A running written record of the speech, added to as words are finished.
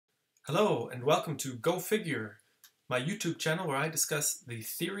Hello and welcome to Go Figure, my YouTube channel where I discuss the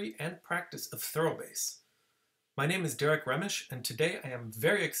theory and practice of Thoroughbass. My name is Derek Remish and today I am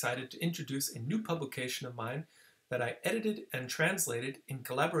very excited to introduce a new publication of mine that I edited and translated in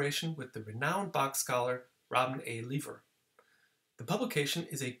collaboration with the renowned Bach scholar Robin A. Lever. The publication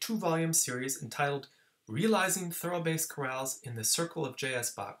is a two-volume series entitled Realizing Thoroughbass Chorales in the Circle of J.S.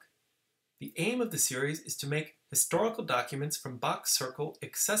 Bach. The aim of the series is to make historical documents from Bach's circle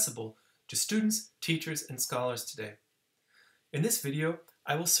accessible to students, teachers, and scholars today. In this video,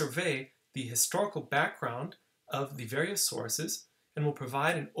 I will survey the historical background of the various sources and will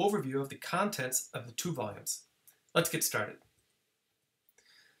provide an overview of the contents of the two volumes. Let's get started.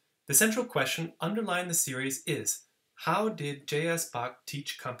 The central question underlying the series is, how did J.S. Bach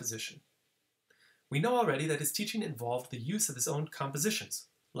teach composition? We know already that his teaching involved the use of his own compositions,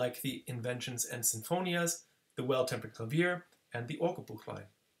 like the Inventions and Sinfonias, the Well-Tempered Clavier, and the Orgelbuchlein.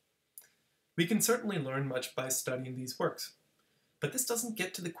 We can certainly learn much by studying these works, but this doesn't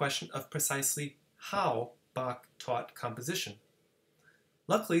get to the question of precisely how Bach taught composition.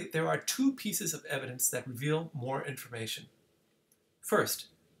 Luckily, there are two pieces of evidence that reveal more information. First,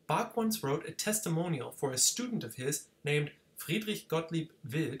 Bach once wrote a testimonial for a student of his named Friedrich Gottlieb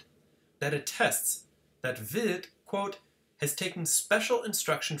Wild that attests that Wild, quote, has taken special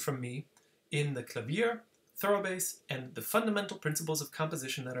instruction from me in the clavier, thoroughbass, and the fundamental principles of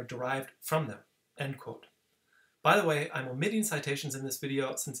composition that are derived from them, end quote. By the way, I'm omitting citations in this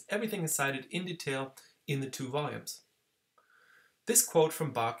video since everything is cited in detail in the two volumes. This quote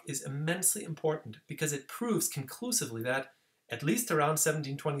from Bach is immensely important because it proves conclusively that, at least around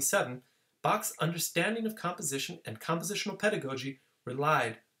 1727, Bach's understanding of composition and compositional pedagogy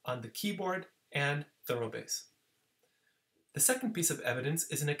relied on the keyboard and thoroughbass. The second piece of evidence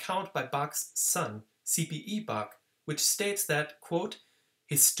is an account by Bach's son, C.P.E. Bach, which states that, quote,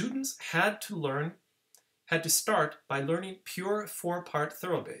 his students had to start by learning pure four-part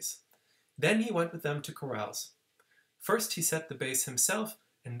thoroughbass. Then he went with them to chorales. First he set the bass himself,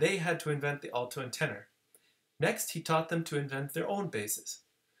 and they had to invent the alto and tenor. Next he taught them to invent their own basses.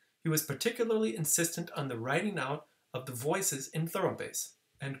 He was particularly insistent on the writing out of the voices in thoroughbass,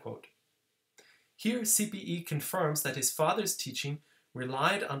 end quote. Here, CPE confirms that his father's teaching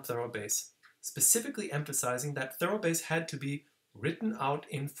relied on thoroughbass, specifically emphasizing that thoroughbass had to be written out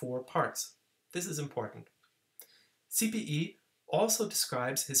in four parts. This is important. CPE also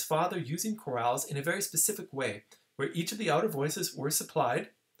describes his father using chorales in a very specific way, where each of the outer voices were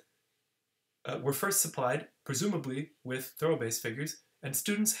first supplied, presumably with thoroughbass figures, and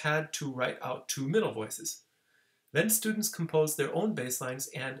students had to write out two middle voices. Then students composed their own bass lines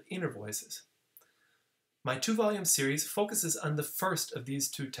and inner voices. My two-volume series focuses on the first of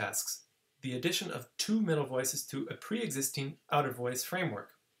these two tasks, the addition of two middle voices to a pre-existing outer voice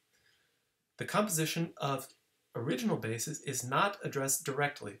framework. The composition of original basses is not addressed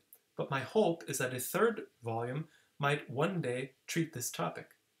directly, but my hope is that a third volume might one day treat this topic.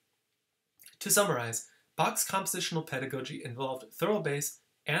 To summarize, Bach's compositional pedagogy involved thoroughbass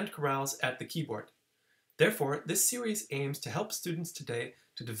and chorales at the keyboard. Therefore, this series aims to help students today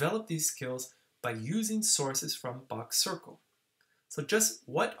to develop these skills by using sources from Bach's circle. So just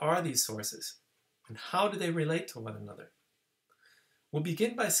what are these sources, and how do they relate to one another? We'll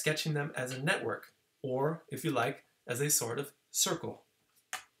begin by sketching them as a network, or, if you like, as a sort of circle.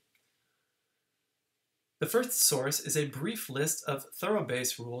 The first source is a brief list of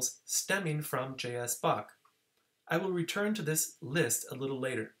thoroughbass rules stemming from J.S. Bach. I will return to this list a little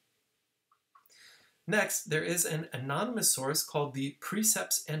later. Next, there is an anonymous source called the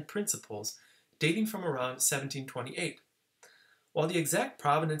Precepts and Principles, dating from around 1728. While the exact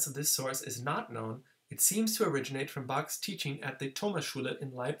provenance of this source is not known, it seems to originate from Bach's teaching at the Thomasschule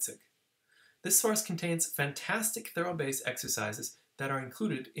in Leipzig. This source contains fantastic thoroughbass exercises that are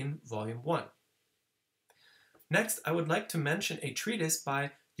included in Volume 1. Next, I would like to mention a treatise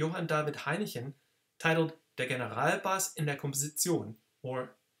by Johann David Heinichen titled Der Generalbass in der Komposition,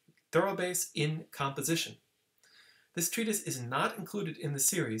 or Thoroughbass in Composition. This treatise is not included in the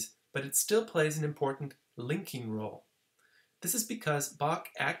series, but it still plays an important linking role. This is because Bach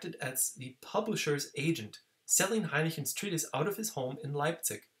acted as the publisher's agent, selling Heinichen's treatise out of his home in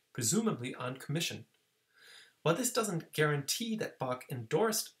Leipzig, presumably on commission. While this doesn't guarantee that Bach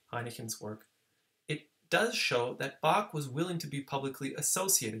endorsed Heinichen's work, it does show that Bach was willing to be publicly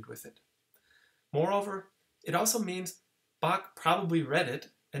associated with it. Moreover, it also means Bach probably read it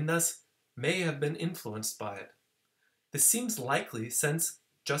and thus may have been influenced by it. This seems likely since,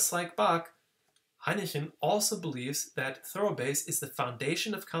 just like Bach, Heinichen also believes that thoroughbass is the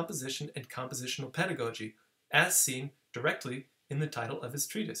foundation of composition and compositional pedagogy, as seen directly in the title of his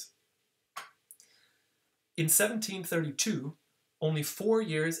treatise. In 1732, only 4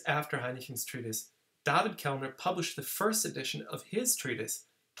 years after Heinichen's treatise, David Kellner published the first edition of his treatise,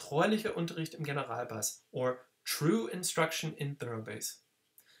 Treulicher Unterricht im Generalbass, or True Instruction in Thoroughbass.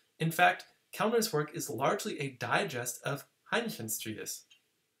 In fact, Kellner's work is largely a digest of Heinichen's treatise.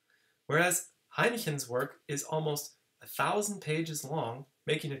 Whereas Heinichen's work is almost 1,000 pages long,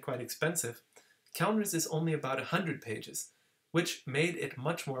 making it quite expensive, Kellner's is only about 100 pages, which made it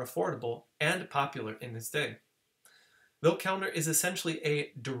much more affordable and popular in his day. Though Kellner is essentially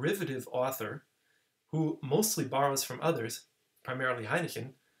a derivative author who mostly borrows from others, primarily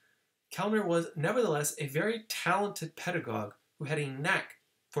Heinichen, Kellner was nevertheless a very talented pedagogue who had a knack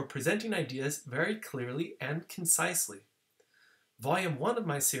for presenting ideas very clearly and concisely. Volume 1 of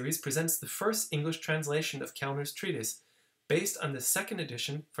my series presents the first English translation of Kellner's treatise, based on the second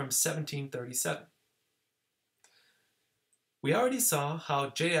edition from 1737. We already saw how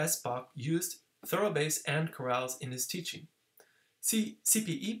J.S. Bach used Thoroughbass and chorales in his teaching.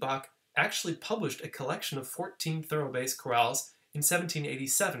 C.P.E. Bach actually published a collection of 14 Thoroughbass chorales in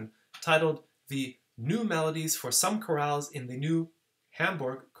 1787, titled The New Melodies for Some Chorales in the New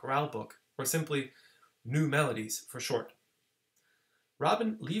Hamburg Chorale Book, or simply New Melodies for short.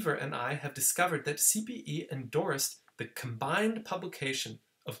 Robin Lever and I have discovered that CPE endorsed the combined publication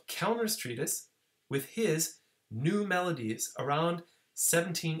of Kellner's treatise with his New Melodies around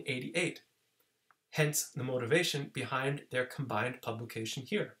 1788, hence the motivation behind their combined publication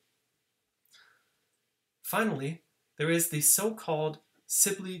here. Finally, there is the so-called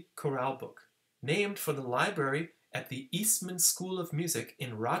Sibley Chorale Book, named for the library at the Eastman School of Music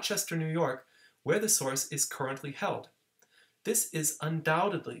in Rochester, New York, where the source is currently held. This is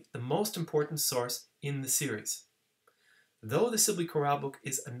undoubtedly the most important source in the series. Though the Sibley Chorale Book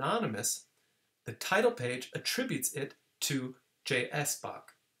is anonymous, the title page attributes it to J.S.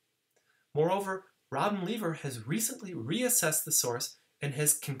 Bach. Moreover, Robin Lever has recently reassessed the source and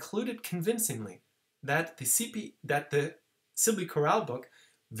has concluded convincingly that the Sibley Chorale Book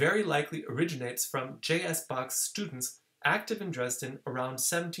very likely originates from J.S. Bach's students active in Dresden around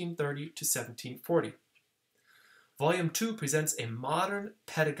 1730 to 1740. Volume 2 presents a modern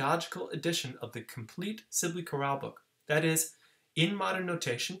pedagogical edition of the complete Sibley Chorale Book, that is, in modern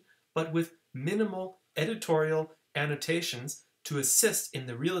notation, but with minimal editorial annotations to assist in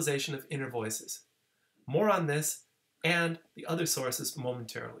the realization of inner voices. More on this and the other sources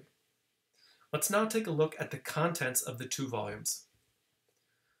momentarily. Let's now take a look at the contents of the two volumes.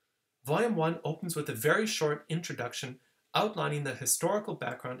 Volume 1 opens with a very short introduction outlining the historical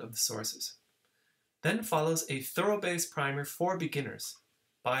background of the sources. Then follows a Thoroughbass primer for beginners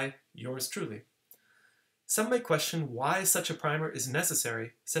by yours truly. Some may question why such a primer is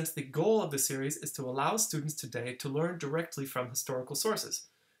necessary, since the goal of the series is to allow students today to learn directly from historical sources.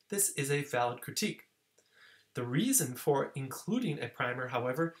 This is a valid critique. The reason for including a primer,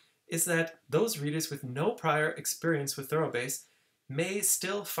 however, is that those readers with no prior experience with Thoroughbass may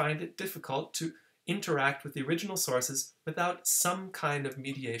still find it difficult to interact with the original sources without some kind of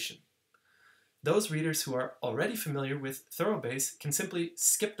mediation. Those readers who are already familiar with Thoroughbass can simply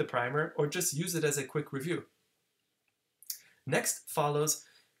skip the primer or just use it as a quick review. Next follows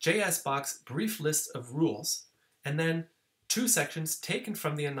J.S. Bach's brief list of rules, and then two sections taken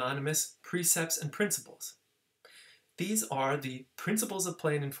from the anonymous Precepts and Principles. These are the principles of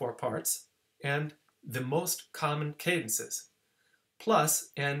playing in 4 parts and the most common cadences,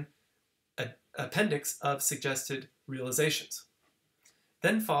 plus an appendix of suggested realizations.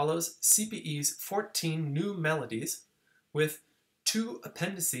 Then follows CPE's 14 new melodies with 2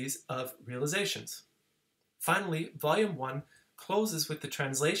 appendices of realizations. Finally, Volume 1 closes with the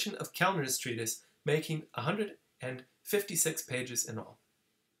translation of Kellner's treatise, making 156 pages in all.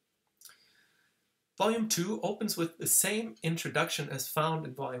 Volume 2 opens with the same introduction as found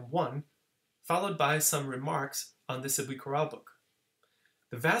in Volume 1, followed by some remarks on the Sibley Chorale Book.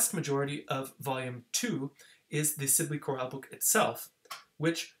 The vast majority of Volume 2 is the Sibley Chorale Book itself,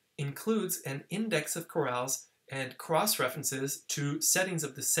 which includes an index of chorales and cross-references to settings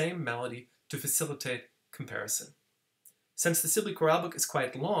of the same melody to facilitate comparison. Since the Sibley Chorale Book is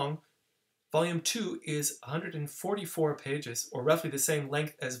quite long, Volume 2 is 144 pages, or roughly the same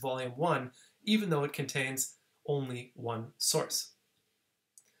length as Volume 1, even though it contains only one source.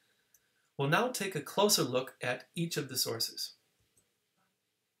 We'll now take a closer look at each of the sources.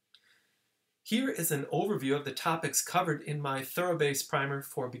 Here is an overview of the topics covered in my Thoroughbass primer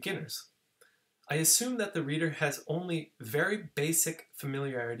for beginners. I assume that the reader has only very basic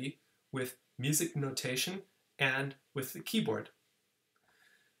familiarity with music notation and with the keyboard.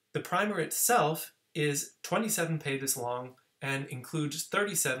 The primer itself is 27 pages long and includes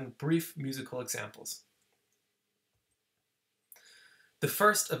 37 brief musical examples. The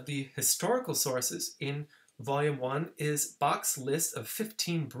first of the historical sources in Volume 1 is Bach's list of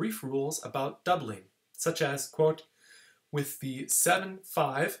 15 brief rules about doubling, such as, quote, "With the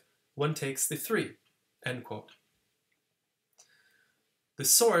 7/5, one takes the 3, end quote. The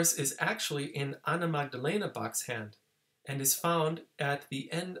source is actually in Anna Magdalena Bach's hand and is found at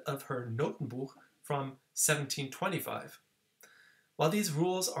the end of her Notenbuch from 1725. While these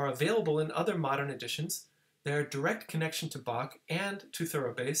rules are available in other modern editions, their direct connection to Bach and to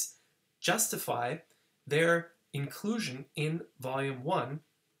Thoroughbass justify their inclusion in Volume 1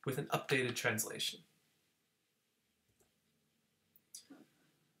 with an updated translation.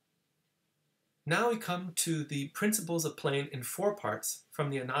 Now we come to the principles of playing in 4 parts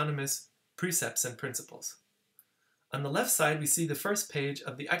from the anonymous Precepts and Principles. On the left side, we see the first page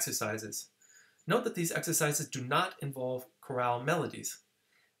of the exercises. Note that these exercises do not involve chorale melodies.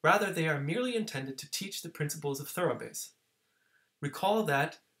 Rather, they are merely intended to teach the principles of Thoroughbass. Recall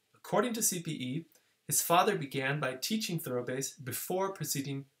that, according to CPE, his father began by teaching Thoroughbass before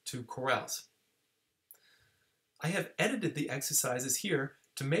proceeding to chorales. I have edited the exercises here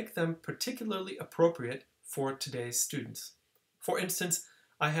to make them particularly appropriate for today's students. For instance,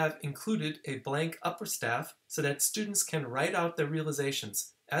 I have included a blank upper staff so that students can write out their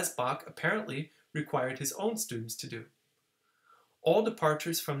realizations, as Bach apparently required his own students to do. All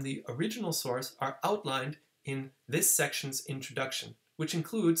departures from the original source are outlined in this section's introduction, which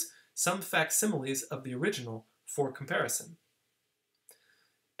includes some facsimiles of the original for comparison.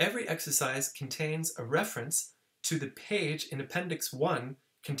 Every exercise contains a reference to the page in Appendix 1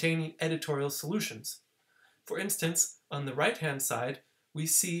 containing editorial solutions. For instance, on the right-hand side, we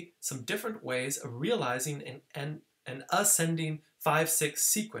see some different ways of realizing an ascending 5/6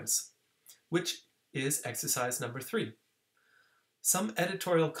 sequence, which is exercise number 3. Some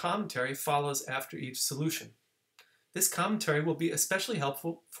editorial commentary follows after each solution. This commentary will be especially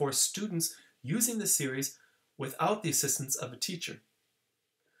helpful for students using the series without the assistance of a teacher.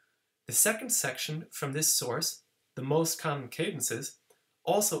 The second section from this source, the most common cadences,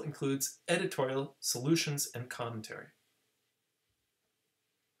 also includes editorial solutions and commentary.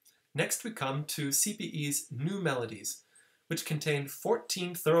 Next we come to CPE's new melodies, which contain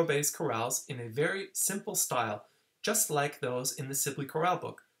 14 Thoroughbass chorales in a very simple style, just like those in the Sibley Chorale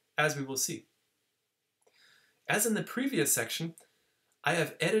book, as we will see. As in the previous section, I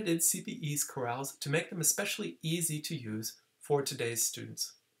have edited CPE's chorales to make them especially easy to use for today's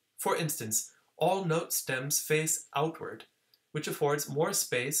students. For instance, all note stems face outward, which affords more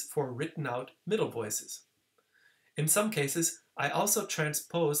space for written out middle voices. In some cases, I also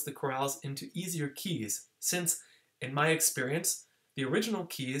transpose the chorales into easier keys, since, in my experience, the original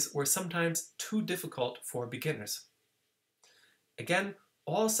keys were sometimes too difficult for beginners. Again,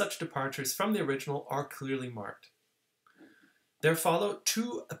 all such departures from the original are clearly marked. There follow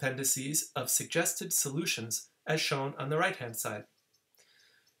 2 appendices of suggested solutions as shown on the right-hand side.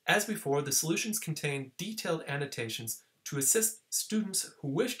 As before, the solutions contain detailed annotations to assist students who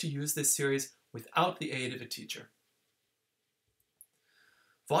wish to use this series without the aid of a teacher.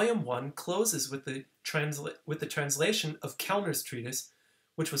 Volume 1 closes with the translation of Kellner's treatise,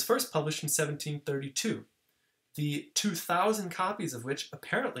 which was first published in 1732, the 2,000 copies of which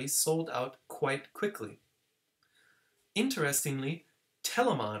apparently sold out quite quickly. Interestingly,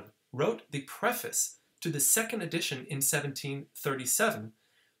 Telemann wrote the preface to the second edition in 1737,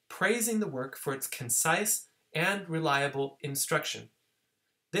 praising the work for its concise and reliable instruction.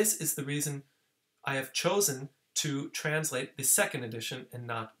 This is the reason I have chosen to translate the second edition and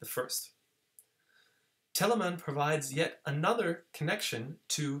not the first. Telemann provides yet another connection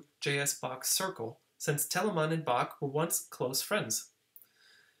to J.S. Bach's circle, since Telemann and Bach were once close friends.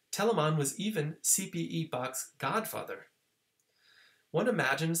 Telemann was even CPE Bach's godfather. One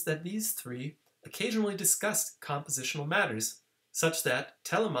imagines that these 3 occasionally discussed compositional matters, such that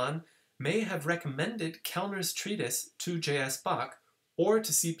Telemann may have recommended Kellner's treatise to J.S. Bach or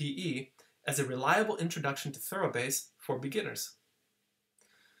to CPE as a reliable introduction to Thoroughbass for beginners.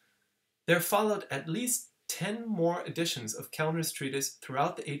 There followed at least 10 more editions of Kellner's treatise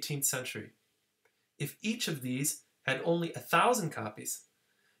throughout the 18th century. If each of these had only 1,000 copies,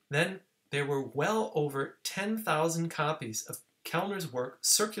 then there were well over 10,000 copies of Kellner's work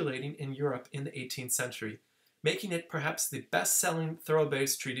circulating in Europe in the 18th century, making it perhaps the best-selling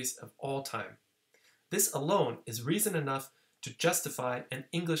Thoroughbass treatise of all time. This alone is reason enough to justify an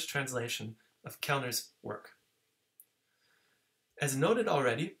English translation of Kellner's work. As noted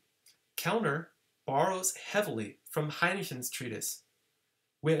already, Kellner borrows heavily from Heinichen's treatise,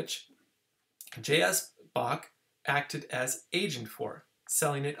 which J.S. Bach acted as agent for,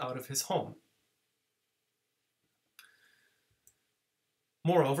 selling it out of his home.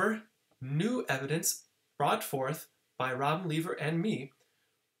 Moreover, new evidence brought forth by Robin Lever and me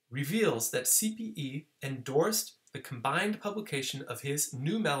reveals that CPE endorsed the combined publication of his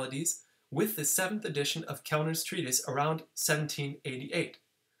New Melodies with the 7th edition of Kellner's treatise around 1788.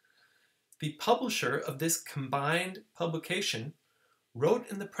 The publisher of this combined publication wrote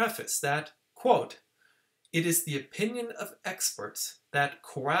in the preface that, quote, "It is the opinion of experts that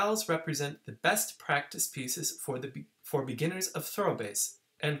chorales represent the best practice pieces for beginners of Thoroughbass,"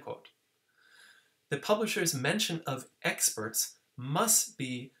 end quote. The publisher's mention of experts must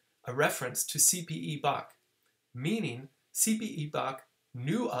be a reference to C.P.E. Bach, meaning C.P.E. Bach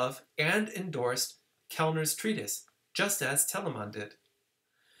knew of and endorsed Kellner's treatise, just as Telemann did.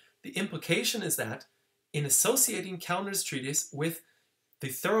 The implication is that, in associating Kellner's treatise with the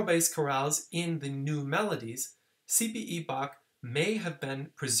Thoroughbass chorales in the New Melodies, C.P.E. Bach may have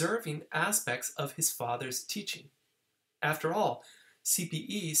been preserving aspects of his father's teaching. After all,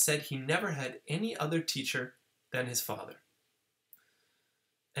 C.P.E. said he never had any other teacher than his father.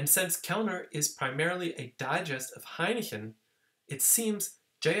 And since Kellner is primarily a digest of Heinichen, it seems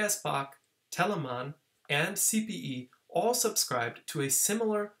J.S. Bach, Telemann, and C.P.E. all subscribed to a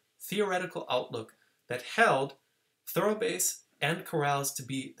similar theoretical outlook that held Thoroughbass and chorales to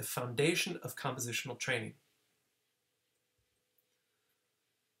be the foundation of compositional training.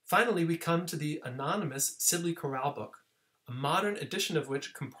 Finally, we come to the anonymous Sibley Chorale book, a modern edition of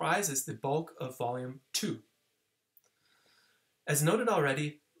which comprises the bulk of Volume 2. As noted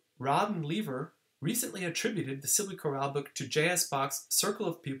already, Robin Lever recently attributed the Sibley Chorale book to J.S. Bach's circle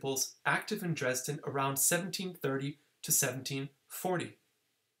of pupils active in Dresden around 1730 to 1740.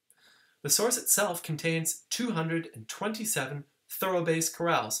 The source itself contains 227 Thoroughbass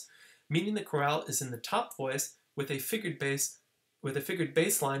chorales, meaning the chorale is in the top voice with a figured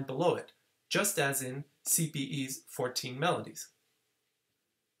bass line below it, just as in CPE's 14 melodies.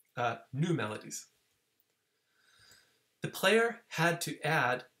 New melodies. The player had to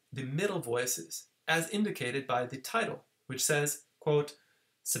add the middle voices, as indicated by the title, which says, quote,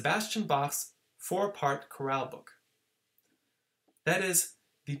 "Sebastian Bach's 4-part chorale book." That is,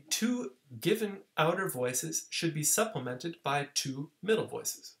 the 2 given outer voices should be supplemented by 2 middle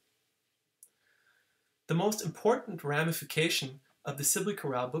voices. The most important ramification of the Sibley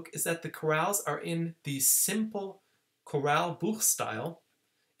Chorale book is that the chorales are in the simple Choralbuch style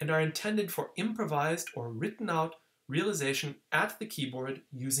and are intended for improvised or written out realization at the keyboard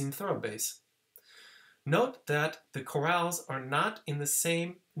using Thoroughbass. Note that the chorales are not in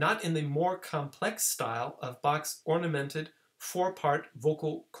the more complex style of Bach's ornamented 4-part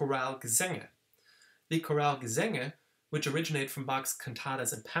vocal Choralgesänge. The Choralgesänge, which originate from Bach's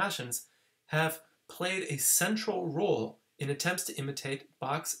cantatas and passions, have played a central role in attempts to imitate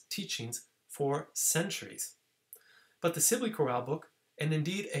Bach's teachings for centuries. But the Sibley Chorale book, and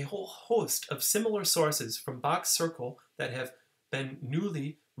indeed a whole host of similar sources from Bach's circle that have been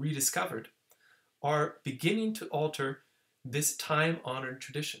newly rediscovered, are beginning to alter this time-honored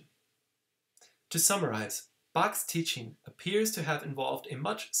tradition. To summarize, Bach's teaching appears to have involved a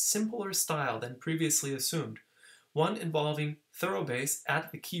much simpler style than previously assumed, one involving Thoroughbass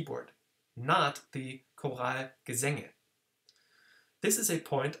at the keyboard, not the Choralgesänge. This is a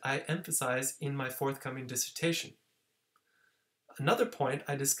point I emphasize in my forthcoming dissertation. Another point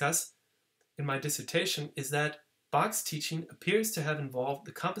I discuss in my dissertation is that Bach's teaching appears to have involved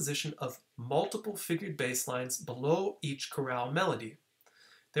the composition of multiple figured bass lines below each chorale melody.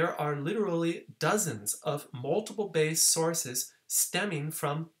 There are literally dozens of multiple bass sources stemming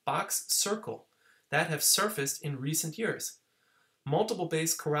from Bach's circle that have surfaced in recent years. Multiple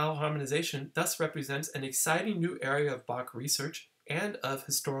bass chorale harmonization thus represents an exciting new area of Bach research and of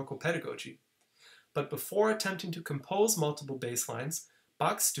historical pedagogy. But before attempting to compose multiple bass lines,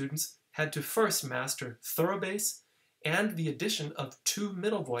 Bach's students had to first master Thoroughbass and the addition of 2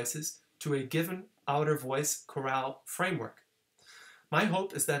 middle voices to a given outer voice chorale framework. My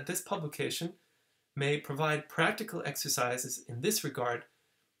hope is that this publication may provide practical exercises in this regard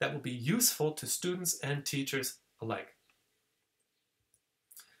that will be useful to students and teachers alike.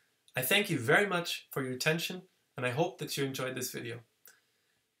 I thank you very much for your attention, and I hope that you enjoyed this video.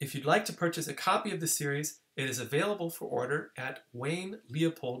 If you'd like to purchase a copy of the series, it is available for order at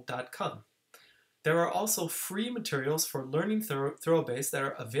wayneleopold.com. There are also free materials for learning Thoroughbass that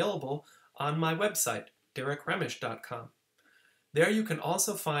are available on my website, derekremish.com. There you can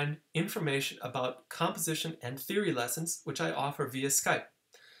also find information about composition and theory lessons, which I offer via Skype.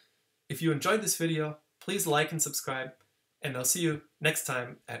 If you enjoyed this video, please like and subscribe, and I'll see you next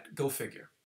time at Go Figure.